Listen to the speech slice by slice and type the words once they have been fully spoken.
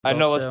I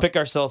know. Let's pick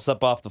ourselves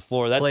up off the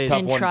floor. That's Please. a tough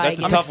And one. try That's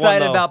a again. I'm tough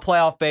excited one, though. about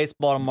playoff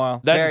baseball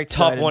tomorrow. That's Very a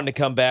tough excited. one to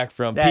come back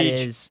from. That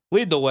Peach, is.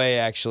 lead the way,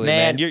 actually,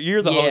 Man, man.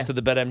 You're the yeah. host of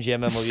the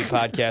BetMGM MLB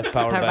podcast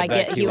powered Powered by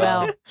by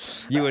BetQL.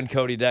 You and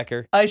Cody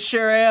Decker. I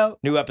sure am.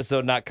 New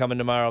episode not coming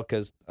tomorrow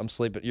because I'm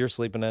sleeping. You're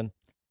sleeping in.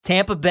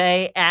 Tampa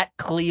Bay at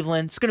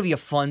Cleveland. It's going to be a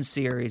fun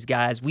series,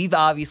 guys. We've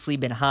obviously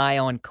been high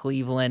on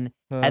Cleveland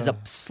as a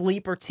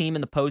sleeper team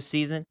in the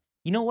postseason.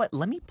 You know what?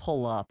 Let me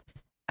pull up.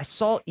 I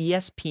saw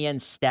ESPN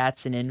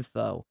stats and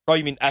info. Oh,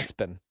 you mean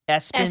Espen?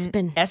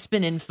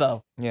 Espen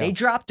info. Yeah. They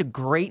dropped a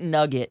great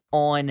nugget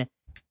on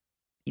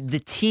the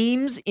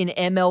teams in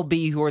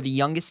MLB who are the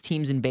youngest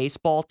teams in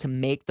baseball to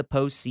make the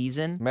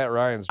postseason. Matt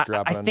Ryan's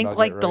dropping. I think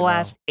like the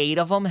last 8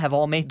 of them have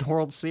all made the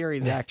World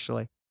Series,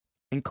 actually.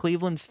 And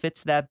Cleveland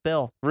fits that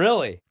bill.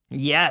 Really?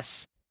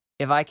 Yes.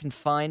 If I can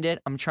find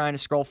it, I'm trying to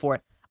scroll for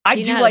it. I Do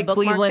you do know how to like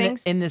bookmark Cleveland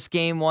things? in this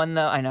game one,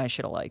 though. I know I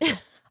should have liked it.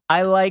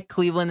 I like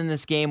Cleveland in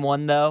this game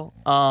one, though,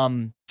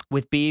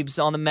 with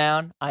Biebs on the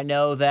mound. I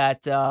know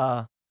that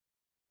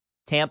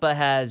Tampa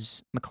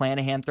has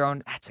McClanahan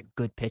thrown. That's a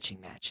good pitching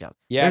matchup.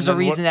 Yeah, There's a and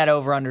then reason that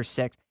over under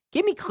 6.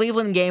 Give me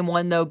Cleveland in game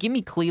one, though. Give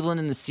me Cleveland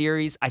in the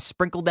series. I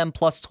sprinkled them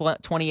plus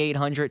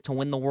 2,800 to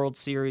win the World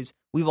Series.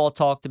 We've all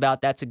talked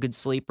about that's a good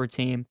sleeper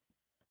team.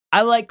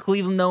 I like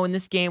Cleveland, though, in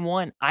this game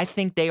one. I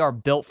think they are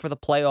built for the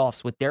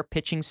playoffs with their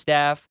pitching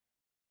staff,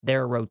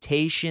 their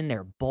rotation,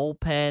 their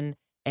bullpen,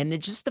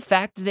 and just the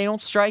fact that they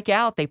don't strike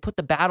out. They put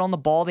the bat on the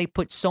ball. They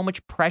put so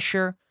much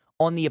pressure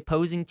on the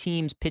opposing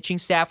team's pitching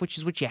staff, which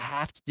is what you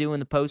have to do in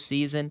the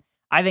postseason.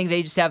 I think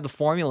they just have the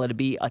formula to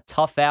be a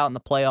tough out in the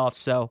playoffs.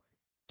 So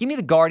give me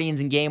the Guardians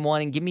in game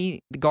one and give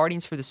me the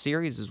Guardians for the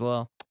series as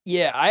well.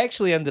 Yeah, I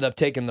actually ended up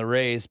taking the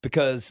Rays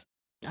because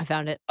I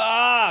found it.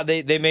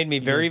 they made me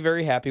very,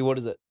 very happy. What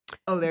is it?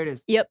 Oh, there it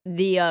is. Yep,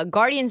 the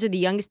Guardians are the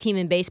youngest team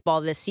in baseball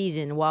this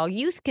season. While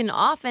youth can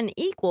often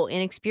equal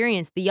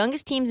inexperience, the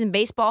youngest teams in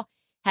baseball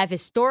have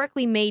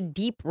historically made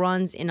deep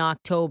runs in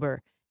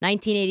October.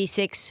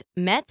 1986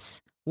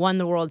 Mets won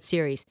the World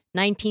Series.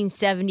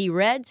 1970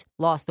 Reds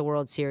lost the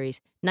World Series.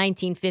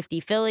 1950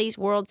 Phillies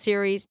World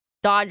Series.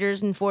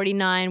 Dodgers in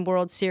 49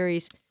 World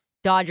Series.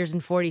 Dodgers in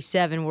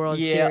 47 World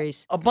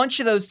Series. A bunch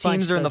of those Bunch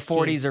teams of are in the those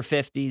 40s teams. or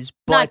 50s.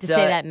 But, Not to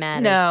say that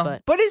matters, No,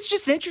 but it's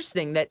just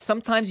interesting that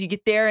sometimes you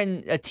get there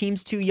and a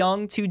team's too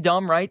young, too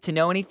dumb, right, to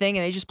know anything,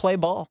 and they just play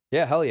ball.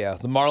 Yeah, hell yeah.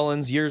 The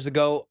Marlins years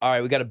ago. All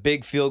right, we got a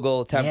big field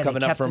goal attempt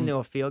coming they up kept from him to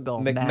a field goal.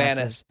 McManus.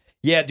 Massive.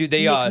 Yeah, dude,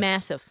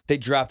 massive. they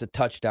dropped a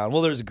touchdown.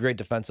 Well, there's a great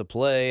defensive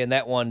play, and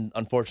that one,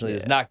 unfortunately,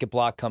 does not get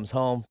blocked, comes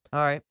home. All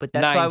right, but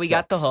that's why we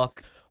got the 9-6.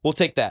 hook. We'll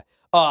take that.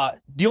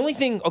 The only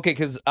thing, okay,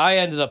 because I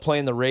ended up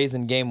playing the Rays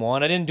in game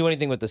one. I didn't do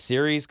anything with the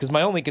series because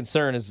my only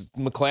concern is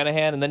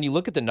McClanahan. And then you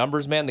look at the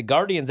numbers, man. The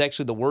Guardians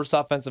actually the worst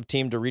offensive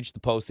team to reach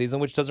the postseason,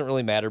 which doesn't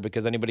really matter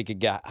because anybody could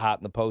get hot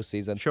in the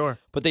postseason. Sure.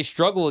 But they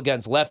struggle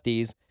against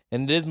lefties,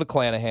 and it is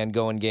McClanahan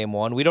going game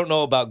one. We don't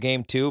know about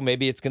game two.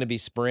 Maybe it's going to be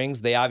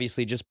Springs. They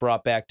obviously just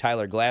brought back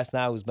Tyler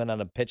Glasnow, who's been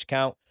on a pitch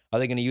count. Are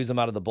they going to use him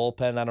out of the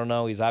bullpen? I don't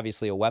know. He's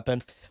obviously a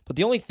weapon. But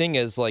the only thing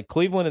is, like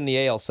Cleveland in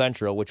the AL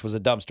Central, which was a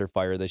dumpster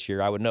fire this year,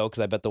 I would know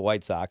because I bet the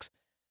White Sox.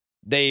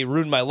 They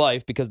ruined my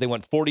life because they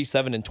went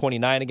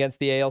 47-29 against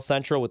the AL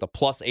Central with a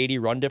plus 80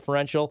 run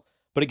differential.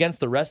 But against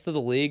the rest of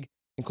the league,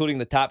 including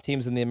the top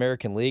teams in the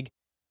American League,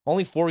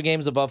 only 4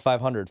 games above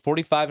 500.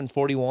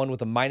 45-41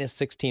 with a minus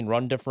 16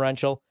 run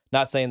differential.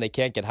 Not saying they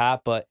can't get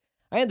hot, but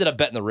I ended up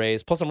betting the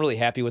Rays. Plus, I'm really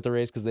happy with the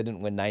Rays because they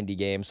didn't win 90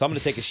 games. So I'm going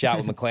to take a shot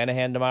with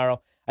McClanahan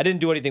tomorrow. I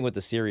didn't do anything with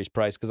the series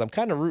price because I'm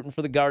kind of rooting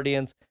for the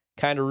Guardians,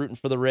 kind of rooting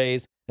for the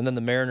Rays, and then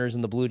the Mariners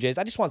and the Blue Jays.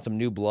 I just want some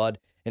new blood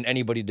and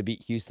anybody to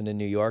beat Houston and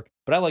New York.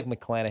 But I like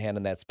McClanahan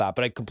in that spot.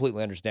 But I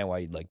completely understand why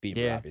you'd like Bieber,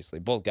 Yeah. obviously.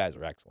 Both guys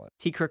are excellent.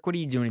 T. Crick, what are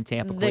you doing in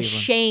Tampa, The Cleveland?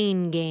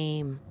 Shane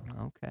game.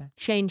 Okay.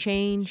 Shane.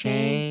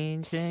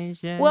 Shane.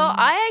 Well,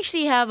 I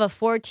actually have a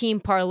 4-team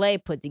parlay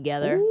put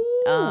together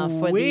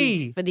for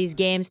these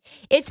games.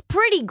 It's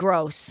pretty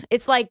gross.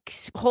 It's like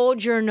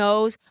hold your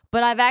nose,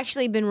 but I've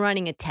actually been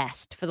running a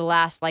test for the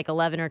last like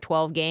 11 or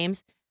 12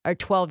 games or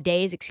 12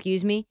 days,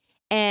 excuse me,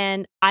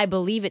 and I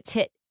believe it's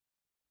hit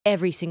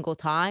every single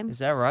time. Is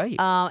that right?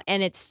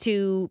 And it's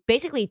to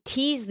basically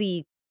tease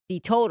the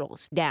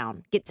totals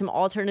down, get some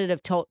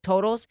alternative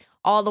totals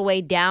all the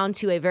way down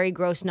to a very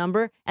gross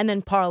number, and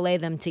then parlay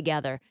them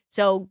together.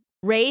 So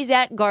Rays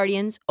at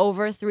Guardians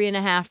over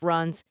 3.5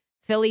 runs,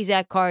 Phillies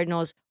at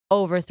Cardinals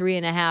over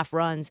 3.5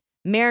 runs,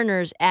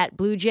 Mariners at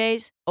Blue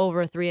Jays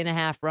over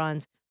 3.5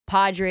 runs,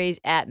 Padres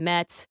at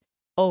Mets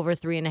over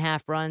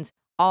 3.5 runs.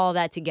 All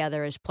that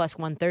together is plus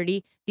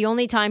 130. The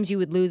only times you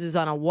would lose is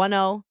on a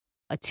 1-0,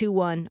 a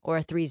 2-1, or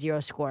a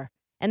 3-0 score.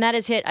 And that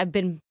is hit. I've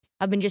been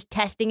just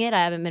testing it.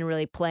 I haven't been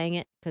really playing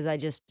it because I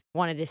just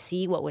wanted to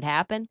see what would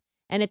happen.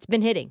 And it's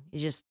been hitting.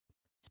 It's just,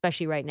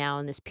 especially right now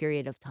in this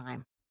period of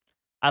time.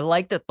 I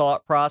like the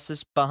thought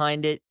process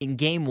behind it. In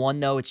game one,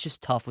 though, it's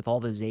just tough with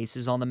all those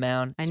aces on the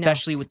mound, I know.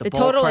 especially with the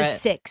total bullpen-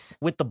 is 6.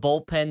 with the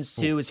bullpens,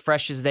 too, as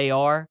fresh as they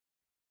are.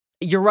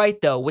 You're right,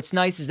 though. What's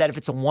nice is that if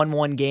it's a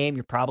 1-1 game,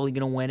 you're probably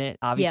going to win it.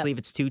 Obviously, if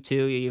it's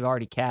 2-2, you've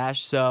already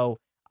cashed. So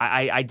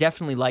I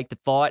definitely like the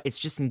thought. It's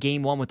just in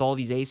game one with all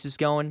these aces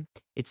going,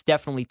 it's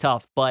definitely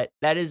tough. But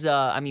that is,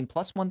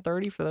 plus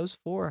 130 for those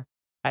four.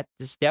 That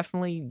just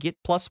definitely get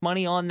plus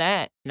money on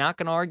that. Not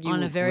going to argue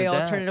on a very with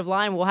that. alternative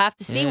line. We'll have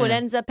to see what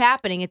ends up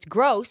happening. It's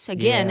gross.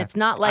 Again, Yeah. it's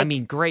not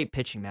like great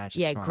pitching matchups.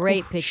 Yeah, tomorrow.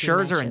 great pitching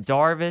Scherzer and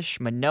matchups. Darvish,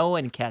 Manoah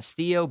and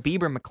Castillo,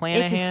 Bieber,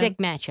 McClanahan. it's a sick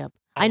matchup.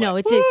 I'm I know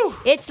like,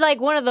 it's like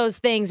one of those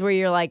things where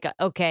you're like,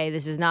 okay,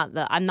 this is not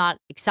I'm not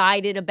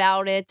excited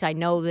about it. I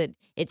know that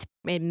it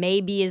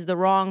maybe is the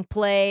wrong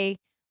play,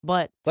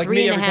 but Like three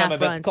me and a every time half I bet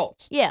the runs.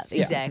 Colts. Yeah, Yeah.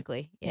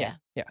 exactly. Yeah.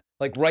 Yeah.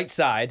 Like right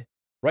side,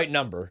 right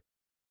number.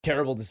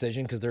 Terrible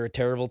decision because they're a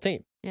terrible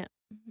team.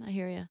 I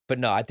hear you. But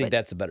no, I think But-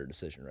 that's a better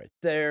decision right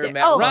there. There-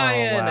 Matt oh.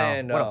 Ryan. wow.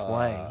 And, What a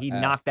play. He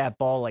F. knocked that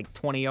ball like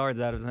 20 yards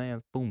out of his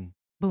hands. Boom.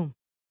 Boom.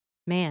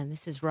 Man,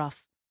 this is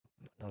rough.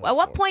 Another At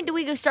what four. point do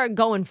we go start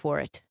going for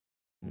it?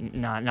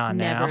 Not Never.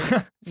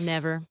 now.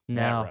 Never.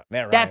 No.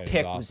 Matt Ryan That is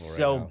pick awful was right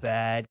so now.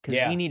 bad because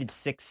Yeah. we needed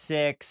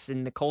 6-6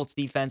 and the Colts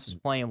defense was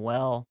playing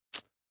well.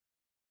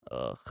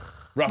 Ugh.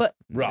 Rough, But-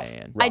 rough,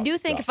 Man. I rough, do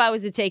think rough. if I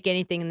was to take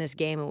anything in this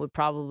game, it would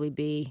probably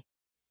be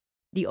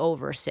the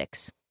over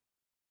 6.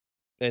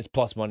 It's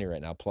plus money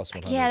right now, plus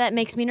 100. Yeah, that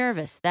makes me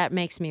nervous. That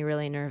makes me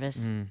really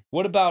nervous. Mm.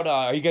 What about,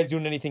 are you guys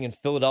doing anything in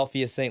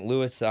Philadelphia, St.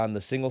 Louis on the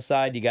single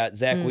side? You got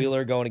Zach Mm.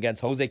 Wheeler going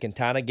against Jose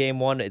Quintana game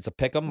one. It's a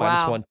pick 'em, minus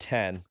Wow.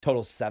 110.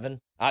 Total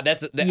 7.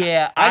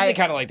 Yeah, I actually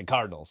kind of like the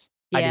Cardinals.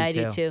 Yeah, I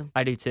do too.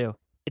 I do too.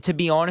 To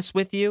be honest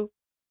with you,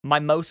 my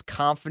most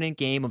confident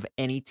game of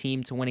any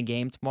team to win a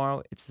game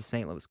tomorrow, it's the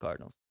St. Louis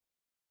Cardinals.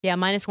 Yeah,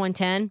 minus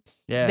 110.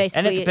 Yeah, It's and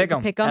basically it's a pick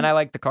 'em. pick 'em. And I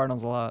like the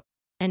Cardinals a lot.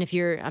 And if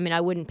you're,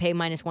 I wouldn't pay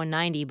minus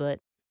 190, but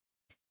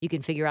you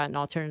can figure out an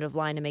alternative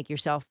line to make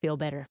yourself feel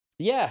better.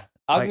 Yeah.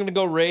 I'm Like- going to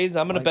go Rays.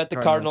 I'm going to like bet the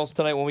the Cardinals Cardinals.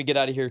 tonight when we get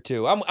out of here,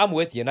 too. I'm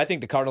with you, and I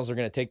think the Cardinals are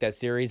going to take that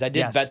series. I did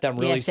Yes. bet them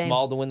Yeah, really same.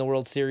 small to win the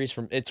World Series.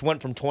 It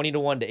went from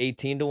 20-1 to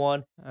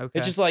 18-1. Okay.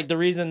 It's just like the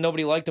reason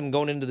nobody liked them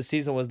going into the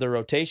season was their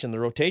rotation. The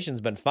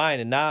rotation's been fine,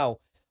 and now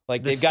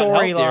like the they've gotten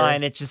healthier.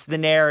 storyline, it's just the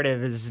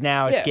narrative is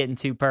now it's Yeah. getting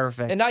too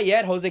perfect. And not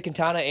yet, Jose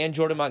Quintana and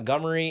Jordan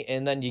Montgomery,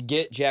 and then you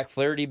get Jack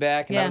Flaherty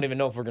back, and I Yeah. don't even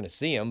know if we're going to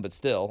see him, but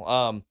still.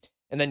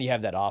 And then you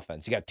have that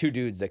offense. You got two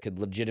dudes that could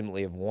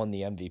legitimately have won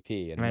the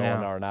MVP, and I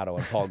Nolan know. Arenado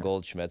and Paul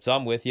Goldschmidt. So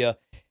I'm with you.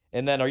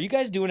 And then, are you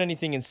guys doing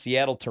anything in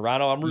Seattle,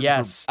 Toronto? I'm rooting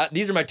Yes. for.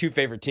 These are my two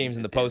favorite teams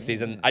in the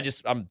postseason. I'm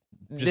just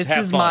this have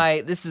is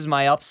fun. this is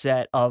my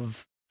upset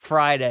of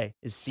Friday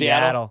is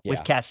Seattle? Seattle with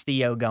Yeah.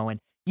 Castillo going.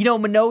 You know,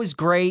 Manoah's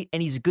great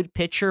and he's a good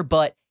pitcher,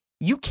 but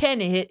you can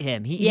hit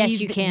him.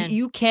 Yes, you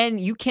can.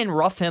 You can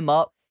rough him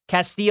up.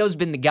 Castillo's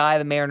been the guy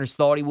the Mariners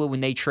thought he would when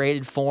they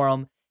traded for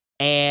him.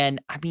 And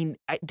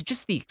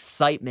just the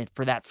excitement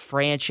for that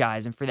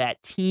franchise and for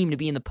that team to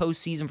be in the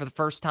postseason for the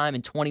first time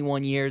in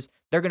 21 years.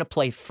 They're going to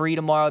play free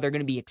tomorrow. They're going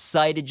to be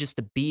excited just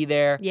to be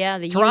there. Yeah,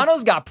 the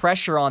Toronto's got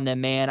pressure on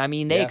them, man. I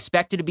mean, they Yeah.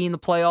 expected to be in the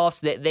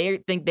playoffs. They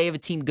think they have a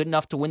team good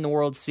enough to win the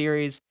World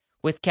Series.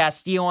 With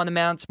Castillo on the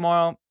mound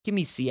tomorrow, give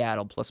me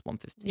Seattle plus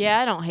 115. Yeah,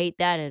 I don't hate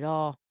that at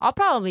all. I'll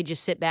probably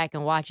just sit back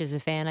and watch as a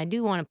fan. I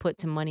do want to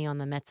put some money on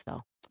the Mets,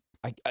 though.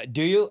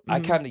 Do you? I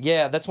Mhm. kind of,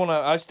 yeah, that's one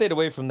I stayed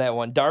away from that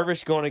one.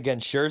 Darvish going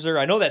against Scherzer.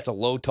 I know that's a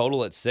low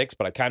total at 6,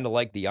 but I kind of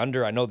like the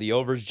under. I know the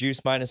over's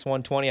juice minus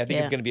 120. I think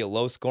it's Yeah. going to be a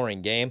low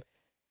scoring game.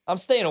 I'm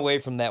staying away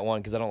from that one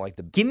because I don't like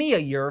the. Give me a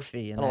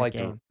Yurfie in I don't that like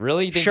game. the.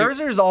 Really? You think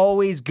Scherzer's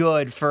always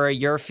good for a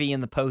Yurfie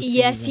in the postseason.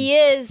 Yes, he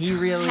is. He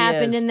really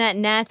happened is. in that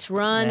Nats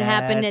run.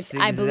 Happened That's at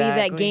I believe that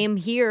exactly- game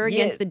here Yeah,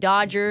 against the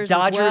Dodgers.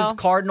 Dodgers, as well.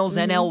 Cardinals,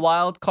 Mhm. NL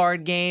wild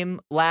card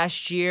game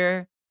last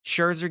year.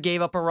 Scherzer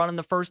gave up a run in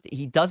the first.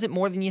 He does it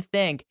more than you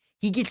think.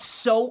 He gets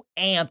so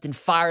amped and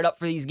fired up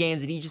for these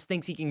games that he just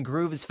thinks he can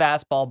groove his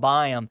fastball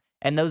by him,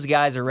 and those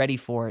guys are ready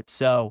for it.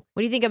 So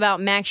What do you think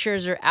about Max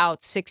Scherzer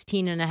out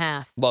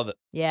 16.5? Love it.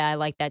 Yeah, I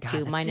like that God,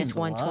 too. that Minus seems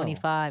low.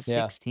 125.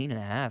 Yeah. 16 and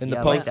a half. In Yeah,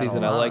 the I like that a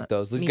postseason, I lot. like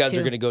those. Those Me guys too.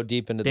 are going to go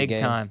deep into Big the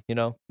games. time. You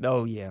know?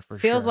 Oh yeah, for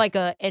Feels sure. like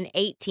an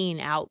 18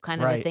 out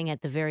kind of a Right. thing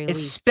at the very least.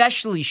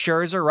 Especially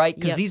Scherzer, right?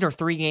 Because Yep. these are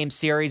 3-game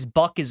series.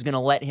 Buck is going to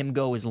let him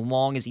go as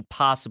long as he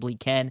possibly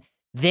can.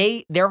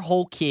 Their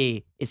whole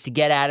key is to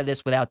get out of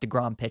this without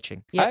DeGrom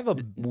pitching. Yep. I have a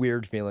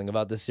weird feeling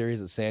about this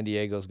series that San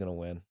Diego's going to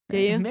win. Do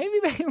you? Maybe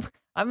they.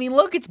 I mean,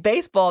 look, it's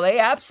baseball. They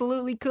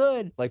absolutely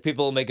could. Like,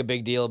 people will make a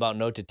big deal about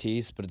no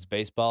Tatis, but it's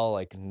baseball.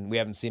 Like, we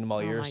haven't seen him all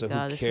Oh year, my so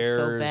God, who this looks so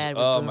cares? bad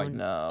with Oh, my Boone.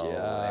 No. God.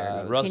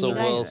 There goes Russell Can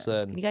you guys-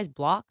 Wilson. Can you guys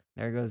block?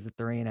 There goes the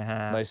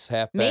 3.5. Nice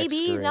halfback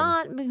Maybe screen.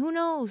 not. But who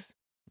knows?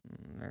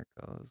 There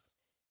it goes.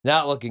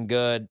 Not looking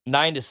good.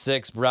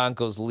 9-6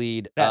 Broncos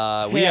lead.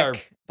 That We are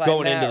pick by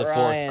going Matt into the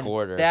Ryan, fourth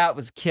quarter. That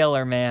was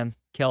killer, man.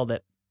 Killed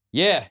it.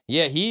 Yeah.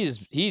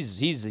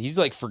 He's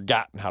like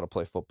forgotten how to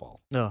play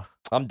football. Ugh.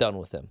 I'm done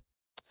with him.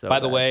 So By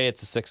the bad. way,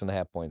 it's a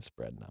 6.5 point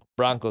spread now.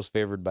 Broncos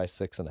favored by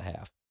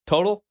 6.5.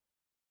 Total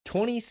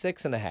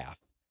 26.5.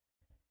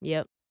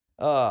 Yep.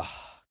 Oh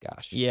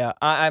gosh. Yeah,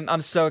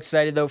 I'm so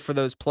excited though for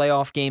those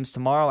playoff games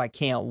tomorrow. I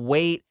can't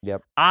wait.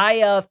 Yep.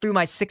 I threw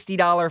my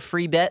 $60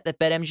 free bet that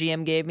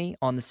BetMGM gave me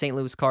on the St.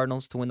 Louis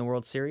Cardinals to win the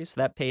World Series.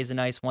 So that pays a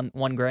nice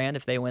 $1,000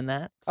 if they win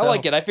that. I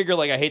like it. I figure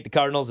I hate the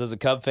Cardinals as a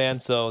Cub fan,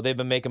 so they've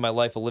been making my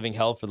life a living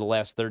hell for the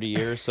last 30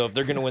 years. So if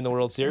they're going to win the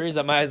World Series,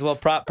 I might as well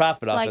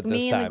profit It's off like it me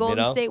this and time. the Golden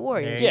you know? State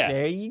Warriors. Yeah.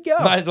 There you go.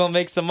 Might as well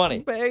make some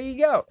money. There you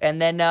go.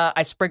 And then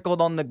I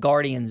sprinkled on the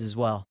Guardians as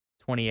well,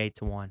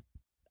 28-1.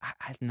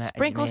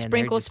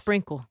 Sprinkle,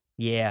 sprinkle.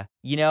 Yeah,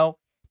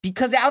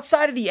 because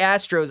outside of the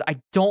Astros, I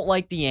don't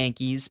like the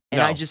Yankees, and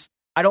No.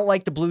 I don't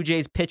like the Blue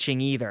Jays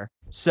pitching either.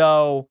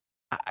 So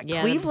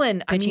Yeah, the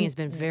Cleveland, pitching has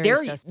been very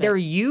their suspect.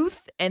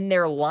 youth and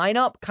their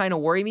lineup kind of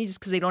worry me just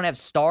because they don't have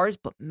stars.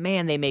 But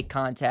man, they make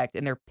contact,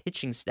 and their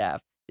pitching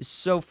staff is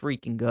so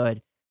freaking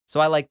good. So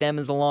I like them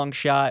as a long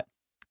shot.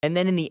 And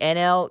then in the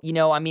NL,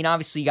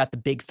 obviously you got the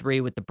big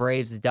three with the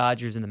Braves, the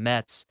Dodgers, and the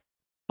Mets.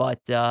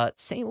 But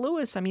St.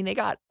 Louis, they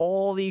got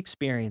all the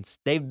experience.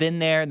 They've been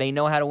there. They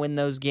know how to win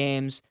those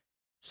games.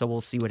 So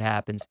we'll see what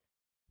happens.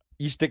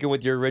 You sticking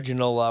with your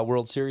original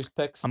World Series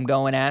picks? I'm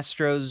going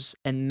Astros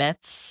and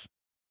Mets,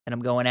 and I'm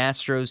going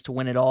Astros to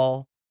win it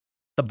all.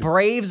 The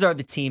Braves are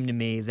the team to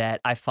me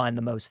that I find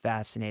the most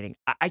fascinating.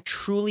 I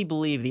truly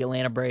believe the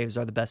Atlanta Braves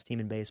are the best team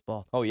in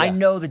baseball. Oh, yeah. I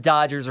know the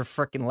Dodgers are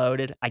freaking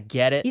loaded. I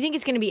get it. You think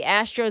it's going to be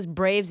Astros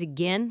Braves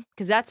again?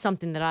 Because that's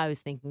something that I was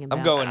thinking about.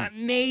 I'm going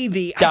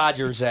Maybe.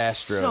 Dodgers, It's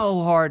Astros.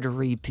 so hard to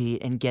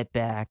repeat and get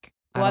back.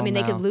 Well, don't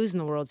they know. could lose in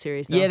the World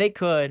Series. Though. Yeah, they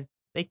could.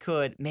 They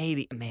could.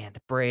 Maybe. Man,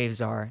 the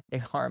Braves are.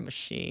 They are a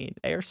machine.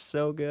 They are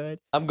so good.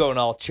 I'm going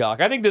all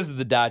chalk. I think this is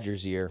the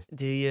Dodgers' year.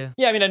 Do you?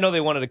 Yeah, I know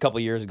they won it a couple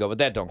years ago, but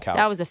that don't count.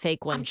 That was a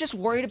fake one. I'm just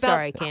worried about.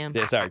 Sorry, Cam.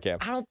 Yeah, sorry, Cam.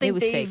 I don't think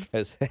was they've.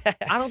 fake.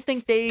 I don't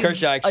think they've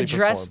Kershaw actually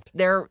addressed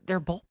their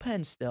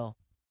bullpen still.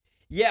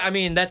 Yeah,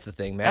 that's the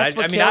thing, man. That's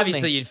what kills me.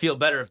 Obviously, you'd feel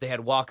better if they had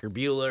Walker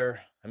Buehler.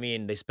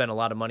 They spent a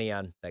lot of money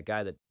on that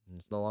guy that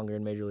is no longer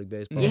in Major League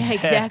Baseball. Yeah,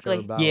 exactly.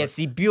 Trevor Bauer. Yeah,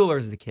 see,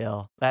 Bueller's the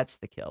kill. That's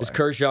the killer. Is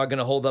Kershaw going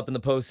to hold up in the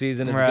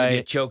postseason? Is it going to be a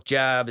Right. choke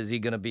job? Is he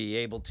going to be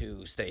able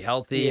to stay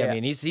healthy? Yeah.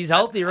 He's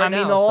healthy right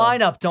now. the so-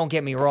 lineup. Don't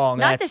get me wrong.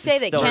 Not to that's- say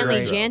it's that still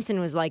Kenley great. Jansen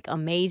was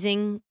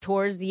amazing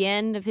towards the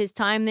end of his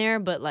time there,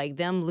 but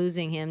them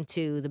losing him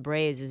to the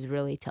Braves is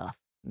really tough.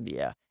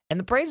 Yeah, and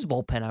the Braves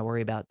bullpen I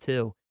worry about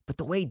too. But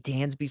the way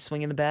Dansby's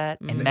swinging the bat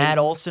and Mhm. Matt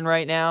Olson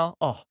right now,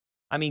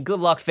 good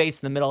luck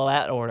facing the middle of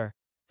that order.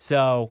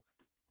 So,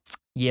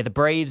 yeah, the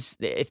Braves,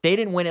 if they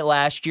didn't win it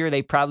last year,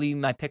 they probably be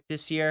my pick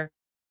this year.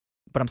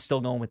 But I'm still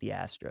going with the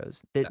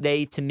Astros.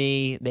 They to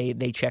me,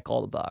 they check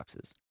all the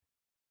boxes.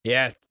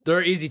 Yeah, they're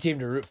an easy team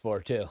to root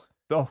for, too.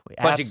 Oh,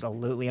 Bunch of-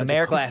 absolutely. bunch of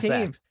America's class team.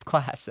 acts.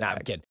 Class Nah, I'm acts. kidding.